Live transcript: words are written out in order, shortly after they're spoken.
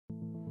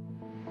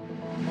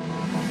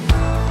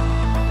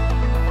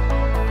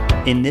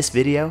In this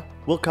video,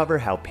 we'll cover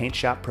how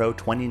PaintShop Pro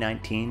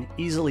 2019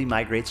 easily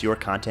migrates your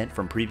content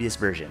from previous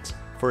versions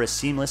for a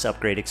seamless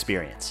upgrade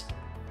experience.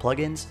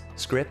 Plugins,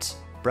 scripts,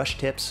 brush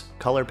tips,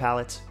 color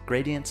palettes,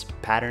 gradients,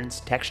 patterns,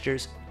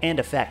 textures, and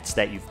effects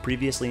that you've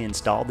previously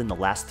installed in the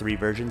last 3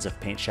 versions of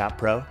PaintShop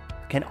Pro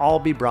can all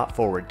be brought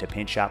forward to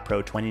PaintShop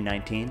Pro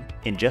 2019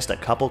 in just a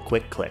couple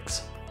quick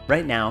clicks.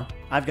 Right now,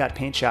 I've got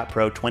PaintShop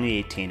Pro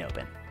 2018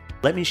 open.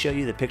 Let me show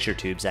you the picture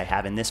tubes I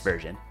have in this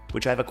version,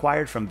 which I've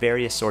acquired from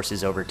various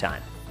sources over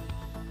time.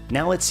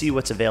 Now let's see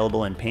what's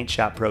available in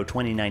PaintShop Pro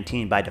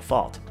 2019 by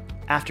default,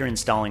 after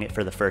installing it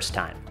for the first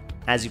time.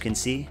 As you can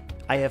see,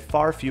 I have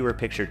far fewer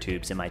picture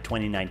tubes in my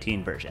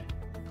 2019 version.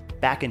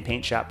 Back in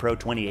PaintShop Pro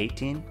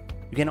 2018,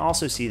 you can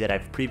also see that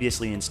I've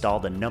previously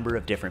installed a number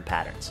of different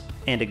patterns.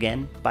 And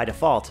again, by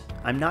default,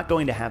 I'm not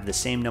going to have the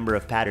same number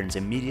of patterns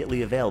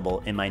immediately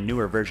available in my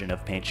newer version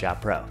of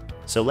PaintShop Pro.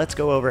 So let's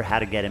go over how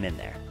to get them in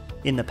there.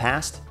 In the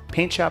past,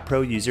 PaintShop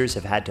Pro users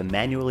have had to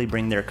manually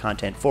bring their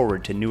content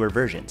forward to newer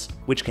versions,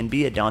 which can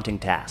be a daunting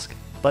task.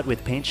 But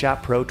with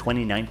PaintShop Pro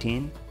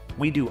 2019,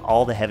 we do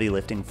all the heavy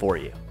lifting for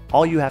you.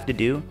 All you have to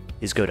do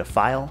is go to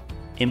File,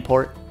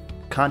 Import,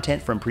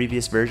 Content from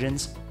Previous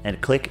Versions,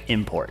 and click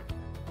Import.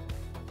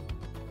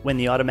 When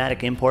the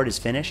automatic import is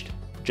finished,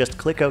 just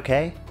click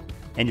OK,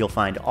 and you'll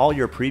find all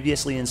your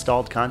previously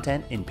installed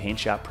content in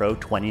PaintShop Pro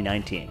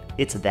 2019.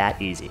 It's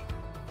that easy.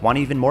 Want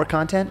even more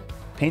content?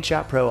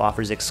 PaintShop Pro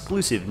offers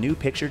exclusive new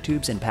picture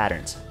tubes and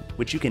patterns,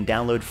 which you can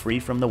download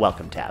free from the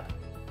Welcome tab.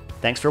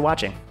 Thanks for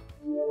watching.